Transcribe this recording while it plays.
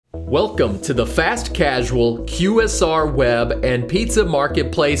Welcome to the Fast Casual QSR Web and Pizza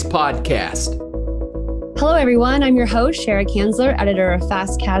Marketplace podcast. Hello, everyone. I'm your host, Shara Kanzler, editor of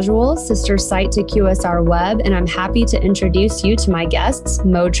Fast Casual, sister site to QSR Web, and I'm happy to introduce you to my guests,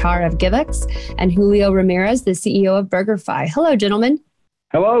 Mo Char of Givex and Julio Ramirez, the CEO of BurgerFi. Hello, gentlemen.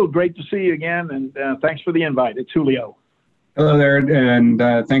 Hello. Great to see you again, and thanks for the invite. It's Julio. Hello there,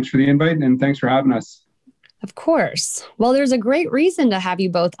 and thanks for the invite, and thanks for having us. Of course. Well, there's a great reason to have you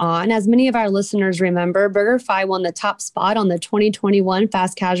both on. As many of our listeners remember, BurgerFi won the top spot on the 2021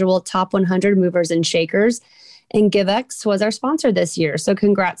 Fast Casual Top 100 Movers and Shakers, and Givex was our sponsor this year. So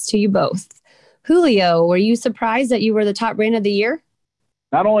congrats to you both. Julio, were you surprised that you were the top brand of the year?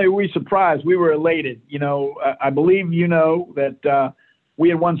 Not only were we surprised, we were elated. You know, I believe you know that we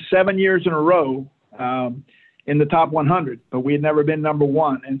had won 7 years in a row in the top 100, but we had never been number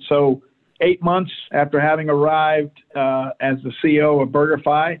one. And so 8 months after having arrived as the CEO of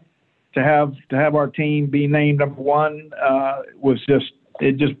BurgerFi, to have our team be named number one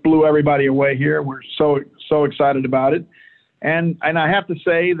it just blew everybody away here. We're so excited about it, and I have to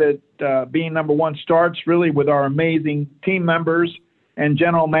say that being number one starts really with our amazing team members and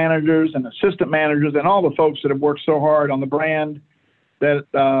general managers and assistant managers and all the folks that have worked so hard on the brand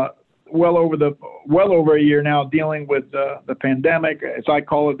that well over a year now dealing with the pandemic, as I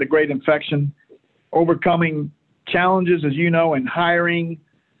call it, the great infection, overcoming challenges, as you know, in hiring,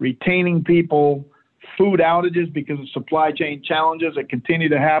 retaining people, food outages because of supply chain challenges that continue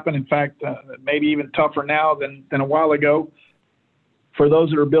to happen. In fact, maybe even tougher now than a while ago. For those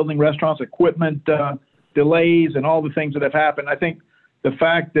that are building restaurants, equipment delays and all the things that have happened. I think the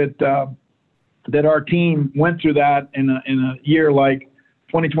fact that our team went through that in a year like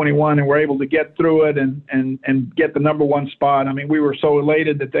 2021 and we're able to get through it and get the number one spot. I mean, we were so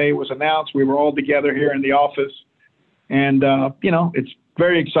elated the day it was announced. We were all together here in the office, and it's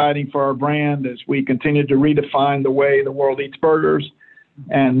very exciting for our brand as we continue to redefine the way the world eats burgers,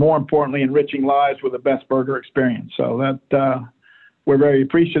 and more importantly, enriching lives with the best burger experience. So that we're very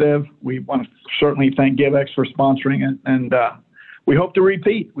appreciative. We want to certainly thank Givex for sponsoring it, and we hope to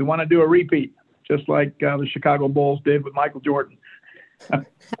repeat. We want to do a repeat, just like the Chicago Bulls did with Michael Jordan.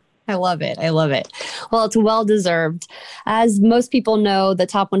 I love it. Well, it's well-deserved. As most people know, the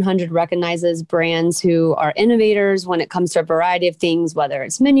Top 100 recognizes brands who are innovators when it comes to a variety of things, whether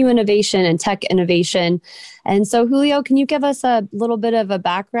it's menu innovation and tech innovation. And so, Julio, can you give us a little bit of a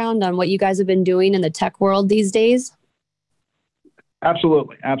background on what you guys have been doing in the tech world these days?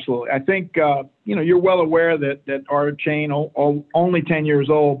 Absolutely. I think, you're well aware that our chain only 10 years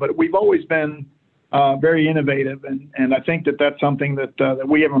old, but we've always been very innovative, and I think that's something that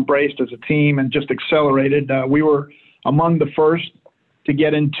we have embraced as a team and just accelerated. We were among the first to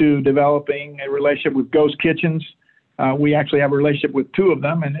get into developing a relationship with Ghost Kitchens. We actually have a relationship with two of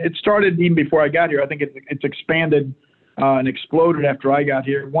them, and it started even before I got here. I think it's expanded and exploded after I got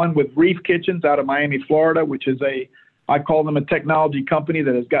here. One with Reef Kitchens out of Miami, Florida, which is I call them a technology company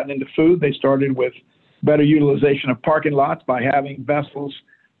that has gotten into food. They started with better utilization of parking lots by having vessels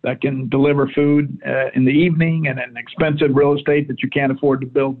that can deliver food in the evening and an expensive real estate that you can't afford to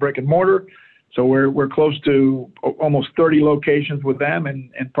build brick and mortar. So we're close to almost 30 locations with them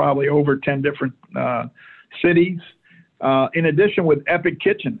and probably over 10 different cities. In addition, with Epic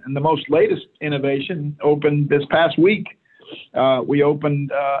Kitchen, and the most latest innovation opened this past week.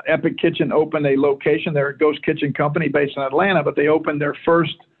 Epic Kitchen opened a location. They're a ghost kitchen company based in Atlanta, but they opened their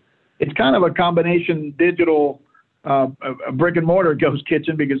first. It's kind of a combination digital. A brick and mortar ghost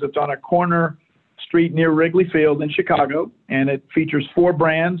kitchen because it's on a corner street near Wrigley Field in Chicago, and it features 4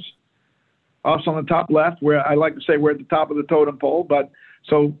 brands. Us on the top left, where I like to say we're at the top of the totem pole, but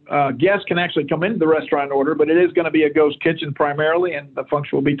so guests can actually come into the restaurant and order, but it is going to be a ghost kitchen primarily, and the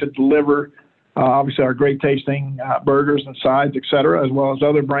function will be to deliver obviously our great tasting burgers and sides, et cetera, as well as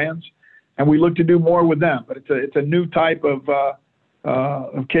other brands. And we look to do more with them, but it's a new type of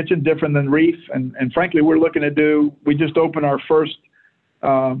kitchen, different than Reef, and frankly, we just opened our first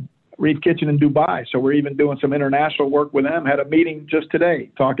Reef Kitchen in Dubai, so we're even doing some international work with them. Had a meeting just today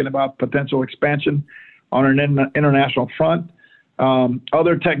talking about potential expansion on an international front.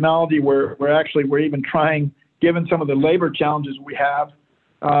 Other technology, we're even trying, given some of the labor challenges we have,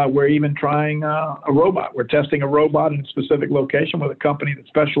 we're even trying a robot. We're testing a robot in a specific location with a company that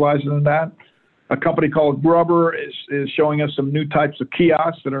specializes in that. A company called Grubber is showing us some new types of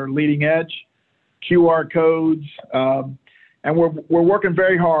kiosks that are leading edge, QR codes, and we're working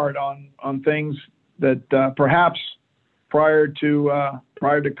very hard on things that perhaps prior to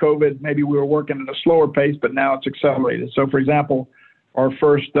COVID, maybe we were working at a slower pace, but now it's accelerated. So, for example, our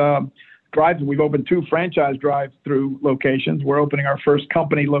first drive. We've opened 2 franchise drive-through locations. We're opening our first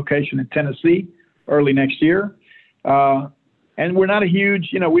company location in Tennessee early next year. And we're not a huge,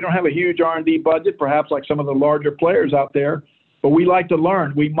 we don't have a huge R&D budget, perhaps like some of the larger players out there, but we like to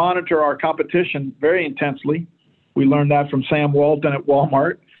learn. We monitor our competition very intensely. We learned that from Sam Walton at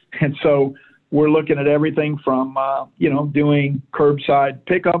Walmart. And so we're looking at everything from, doing curbside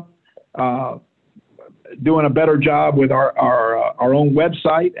pickup, doing a better job with our own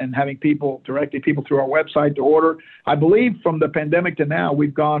website and having people through our website to order. I believe from the pandemic to now,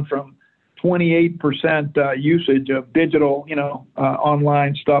 we've gone from 28% usage of digital,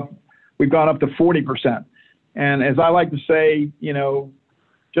 online stuff. We've gone up to 40%. And as I like to say,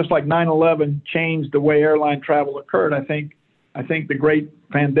 just like 9/11 changed the way airline travel occurred, I think the great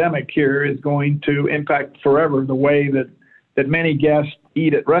pandemic here is going to impact forever the way that many guests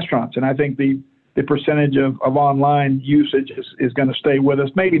eat at restaurants. And I think the percentage of online usage is going to stay with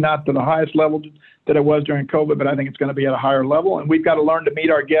us. Maybe not to the highest level that it was during COVID, but I think it's going to be at a higher level. And we've got to learn to meet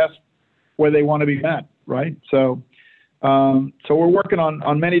our guests where they want to be met, right? So we're working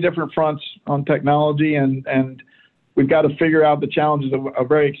on many different fronts on technology, and we've got to figure out the challenges of a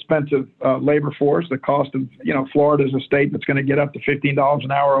very expensive labor force. The cost of, Florida is a state that's going to get up to $15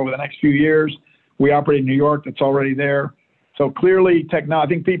 an hour over the next few years. We operate in New York, that's already there. So clearly, I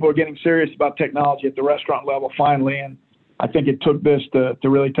think people are getting serious about technology at the restaurant level finally, and I think it took this to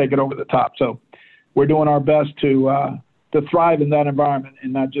really take it over the top. So we're doing our best to thrive in that environment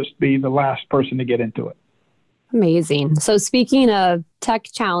and not just be the last person to get into it. Amazing. So speaking of tech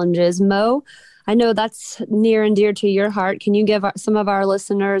challenges, Mo, I know that's near and dear to your heart. Can you give some of our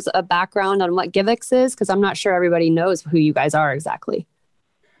listeners a background on what Givex is? Because I'm not sure everybody knows who you guys are exactly.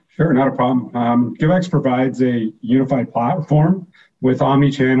 Sure, not a problem. Givex provides a unified platform with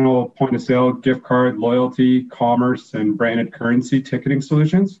omni-channel point-of-sale, gift card, loyalty, commerce, and branded currency ticketing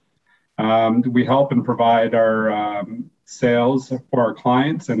solutions. We help and provide our sales for our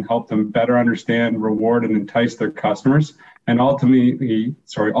clients and help them better understand, reward, and entice their customers, and ultimately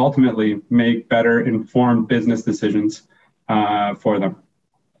make better informed business decisions for them.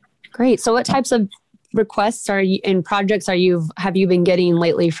 Great. So what types of requests and projects have you been getting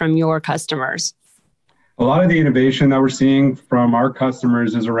lately from your customers? A lot of the innovation that we're seeing from our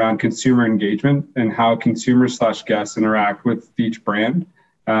customers is around consumer engagement and how consumers/guests interact with each brand.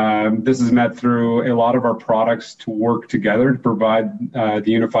 This is met through a lot of our products to work together to provide the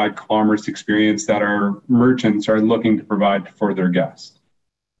unified commerce experience that our merchants are looking to provide for their guests.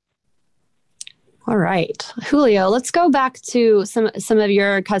 All right, Julio, let's go back to some of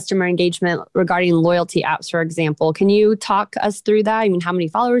your customer engagement regarding loyalty apps, for example. Can you talk us through that? I mean, how many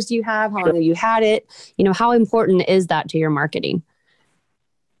followers do you have? How long have you had it? How important is that to your marketing?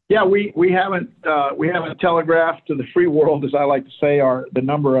 Yeah, we haven't telegraphed to the free world, as I like to say, the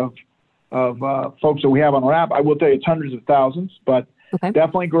number of folks that we have on our app. I will tell you it's hundreds of thousands, but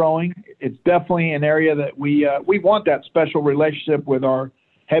Definitely growing. It's definitely an area that we want that special relationship with our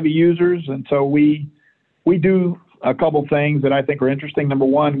heavy users, and so we do a couple things that I think are interesting. Number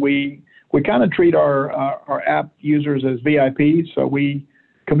one, we kind of treat our app users as VIPs, so we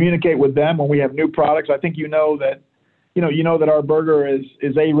communicate with them when we have new products. I think you know that our burger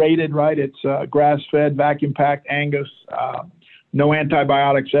is A-rated, right? It's grass-fed, vacuum-packed Angus, no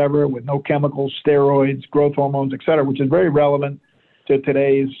antibiotics ever, with no chemicals, steroids, growth hormones, et cetera, which is very relevant to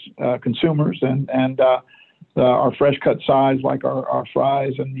today's consumers. And our fresh cut size, like our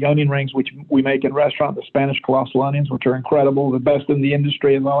fries and the onion rings, which we make in restaurant, the Spanish colossal onions, which are incredible, the best in the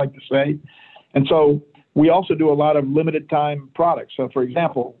industry, as I like to say. And so we also do a lot of limited time products. So for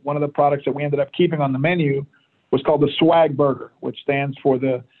example, one of the products that we ended up keeping on the menu was called the Swag Burger, which stands for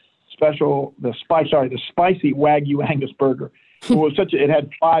the spicy Wagyu Angus burger. It had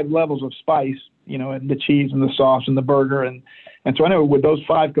 5 levels of spice, and the cheese and the sauce and the burger. And so anyway, with those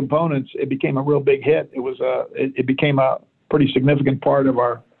 5 components, it became a real big hit. It became a pretty significant part of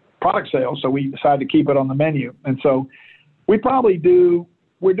our product sales. So we decided to keep it on the menu. And so we're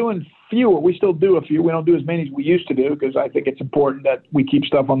doing fewer. We still do a few. We don't do as many as we used to do, because I think it's important that we keep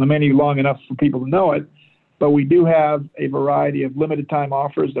stuff on the menu long enough for people to know it. But we do have a variety of limited time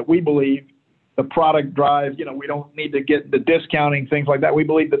offers that we believe the product drives. We don't need to get the discounting, things like that. We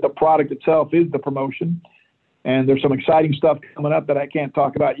believe that the product itself is the promotion. And there's some exciting stuff coming up that I can't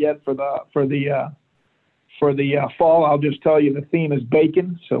talk about yet for the fall. I'll just tell you the theme is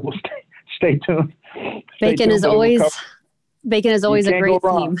bacon, so we'll stay tuned. Bacon is always a great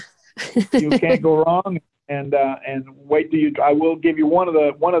theme. You can't go wrong. And wait till I will give you one of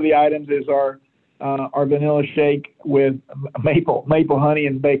the items is our vanilla shake with maple honey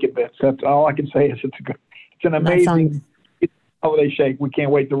and bacon bits. That's all I can say. It's an amazing. holiday shake. We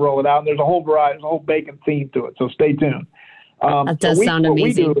can't wait to roll it out. And there's a whole variety, there's a whole bacon theme to it. So stay tuned. That does sound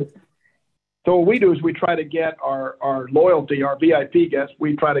amazing. What we do is we try to get our loyalty, our VIP guests,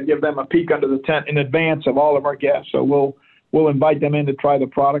 we try to give them a peek under the tent in advance of all of our guests. So we'll invite them in to try the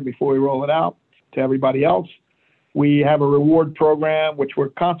product before we roll it out to everybody else. We have a reward program, which we're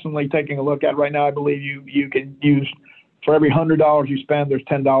constantly taking a look at right now. I believe you can use, for every $100 you spend, there's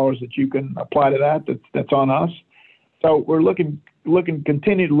 $10 that you can apply to that's on us. So we're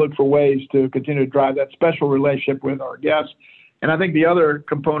continue to look for ways to continue to drive that special relationship with our guests. And I think the other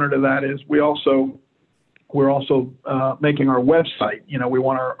component of that is we're also making our website. We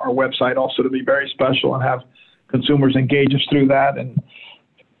want our website also to be very special and have consumers engage us through that, and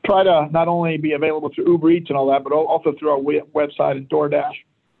try to not only be available through Uber Eats and all that, but also through our website and DoorDash.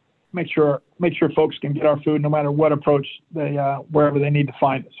 Make sure folks can get our food no matter what approach they wherever they need to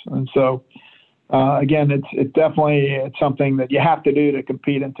find us. And so again, it's definitely something that you have to do to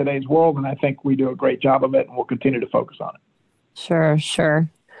compete in today's world, and I think we do a great job of it, and we'll continue to focus on it. Sure.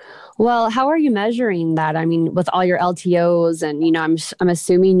 Well, how are you measuring that? I mean, with all your LTOs, and I'm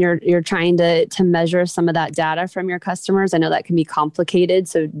assuming you're trying to measure some of that data from your customers. I know that can be complicated.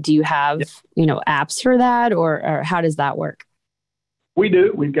 So, do you have apps for that, or how does that work? We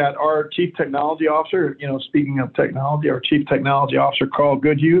do. We've got our Chief Technology Officer. Speaking of technology, our Chief Technology Officer, Carl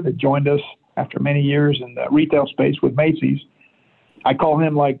Goodhue, that joined us after many years in the retail space with Macy's. I call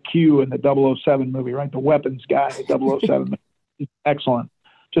him like Q in the 007 movie, right? The weapons guy, the 007 movie. He's excellent.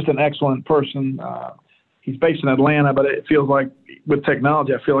 Just an excellent person. He's based in Atlanta, but it feels like with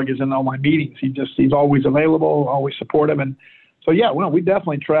technology, I feel like he's in all my meetings. He's always available, always supportive. And so, we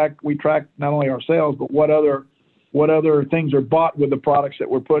definitely track not only our sales, but what other things are bought with the products that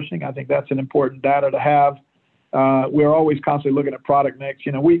we're pushing. I think that's an important data to have. We're always constantly looking at product mix.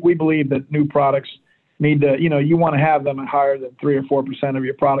 We believe that new products need to, you want to have them at higher than 3 or 4% of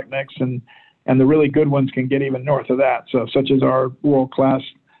your product mix. And the really good ones can get even north of that. So such as our world-class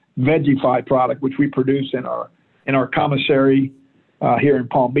Vegify product, which we produce in our commissary here in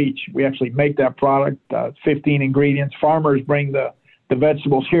Palm Beach. We actually make that product, 15 ingredients. Farmers bring the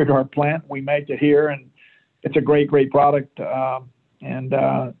vegetables here to our plant. We make it here, and it's a great product. When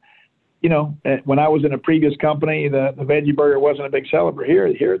I was in a previous company, the veggie burger wasn't a big seller, but here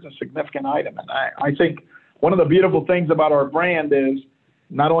it's a significant item. And I think one of the beautiful things about our brand is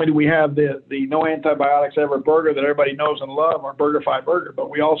not only do we have the no antibiotics ever burger that everybody knows and love, our BurgerFi burger, but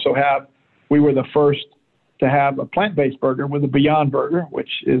we were the first to have a plant-based burger with a Beyond Burger, which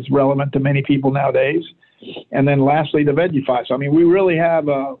is relevant to many people nowadays. And then lastly, the Vegify. So, we really have,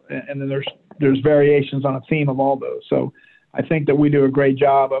 and then there's variations on a theme of all those. So I think that we do a great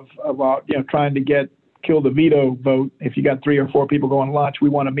job of trying to kill the veto vote. If you got 3 or 4 people going to lunch, we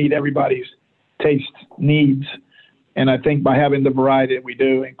want to meet everybody's taste needs. And I think by having the variety that we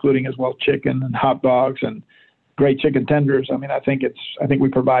do, including as well chicken and hot dogs and great chicken tenders, I think we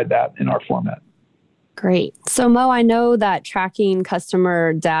provide that in our format. Great. So Mo, I know that tracking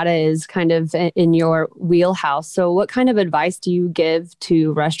customer data is kind of in your wheelhouse. So what kind of advice do you give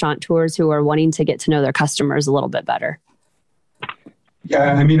to restaurateurs who are wanting to get to know their customers a little bit better?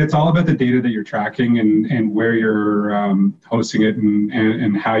 Yeah, it's all about the data that you're tracking and where you're hosting it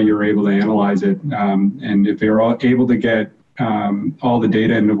and how you're able to analyze it. And if you're able to get all the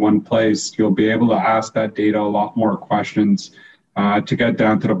data into one place, you'll be able to ask that data a lot more questions to get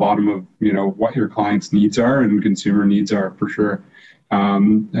down to the bottom of what your clients' needs are and consumer needs are, for sure.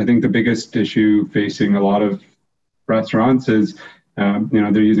 I think the biggest issue facing a lot of restaurants is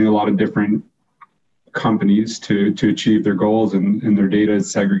they're using a lot of different companies to achieve their goals, and their data is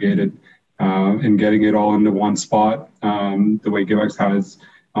segregated, and getting it all into one spot the way Givex has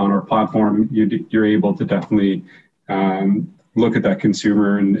on our platform, you're able to definitely look at that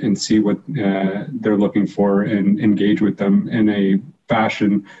consumer and see what they're looking for and engage with them in a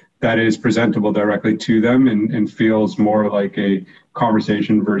fashion that is presentable directly to them and feels more like a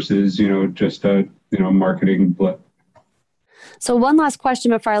conversation versus just a marketing blip. So one last question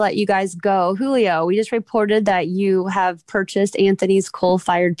before I let you guys go. Julio, we just reported that you have purchased Anthony's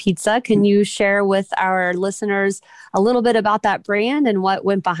Coal-Fired Pizza. Can you share with our listeners a little bit about that brand and what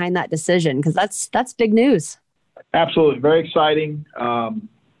went behind that decision? Because that's big news. Absolutely. Very exciting.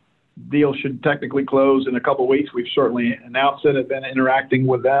 Deal should technically close in a couple of weeks. We've certainly announced it. I've been interacting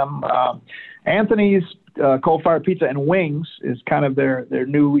with them. Anthony's Coal-Fired Pizza and Wings is kind of their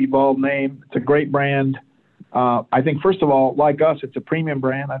new evolved name. It's a great brand. I think, first of all, like us, it's a premium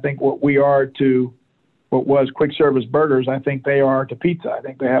brand. I think what we are to what was quick service burgers, I think they are to pizza. I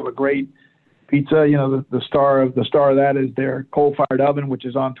think they have a great pizza. The star of that is their coal-fired oven, which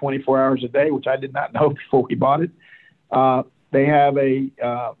is on 24 hours a day, which I did not know before we bought it. They have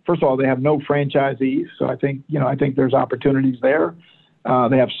first of all, they have no franchisees. So I think there's opportunities there.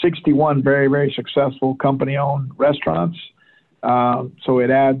 They have 61 very, very successful company-owned restaurants. So it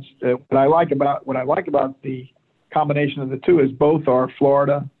adds, what I like about the combination of the two is both are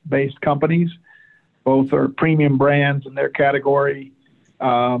Florida-based companies. Both are premium brands in their category.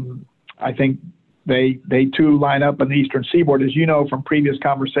 I think they too line up on the Eastern Seaboard. As you know from previous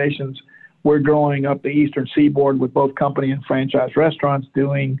conversations, we're growing up the Eastern Seaboard with both company and franchise restaurants,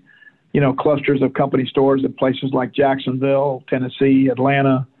 doing, clusters of company stores in places like Jacksonville, Tennessee,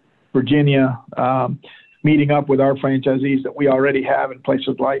 Atlanta, Virginia, meeting up with our franchisees that we already have in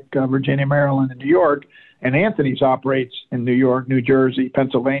places like Virginia, Maryland, and New York. And Anthony's operates in New York, New Jersey,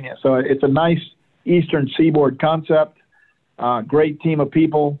 Pennsylvania. So it's a nice Eastern Seaboard concept. Great team of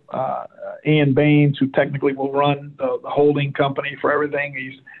people. Ian Baines, who technically will run the holding company for everything.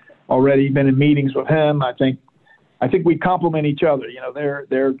 He's already been in meetings with him. I think we complement each other.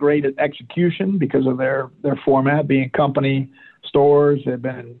 They're great at execution because of their format, being company stores. They've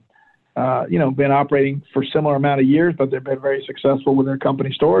been been operating for a similar amount of years, but they've been very successful with their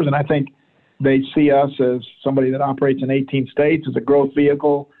company stores. And I think they see us as somebody that operates in 18 states as a growth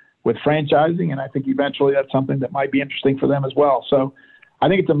vehicle with franchising. And I think eventually that's something that might be interesting for them as well. So I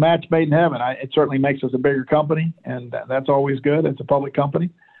think it's a match made in heaven. It certainly makes us a bigger company, and that's always good. It's a public company.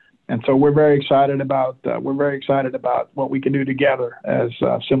 And so we're very excited about what we can do together as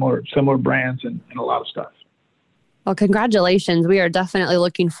similar brands and a lot of stuff. Well, congratulations. We are definitely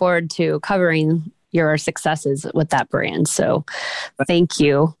looking forward to covering your successes with that brand. So thank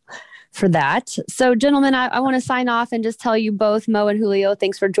you for that. So gentlemen, I want to sign off and just tell you both, Mo and Julio,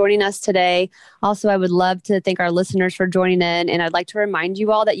 thanks for joining us today. Also, I would love to thank our listeners for joining in. And I'd like to remind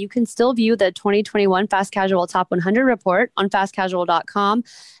you all that you can still view the 2021 Fast Casual Top 100 report on fastcasual.com.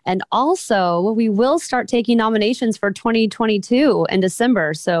 And also, we will start taking nominations for 2022 in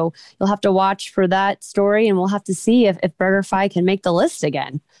December. So you'll have to watch for that story, and we'll have to see if BurgerFi can make the list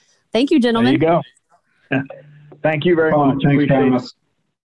again. Thank you, gentlemen. There you go. Thank you very much. Thanks, Thomas.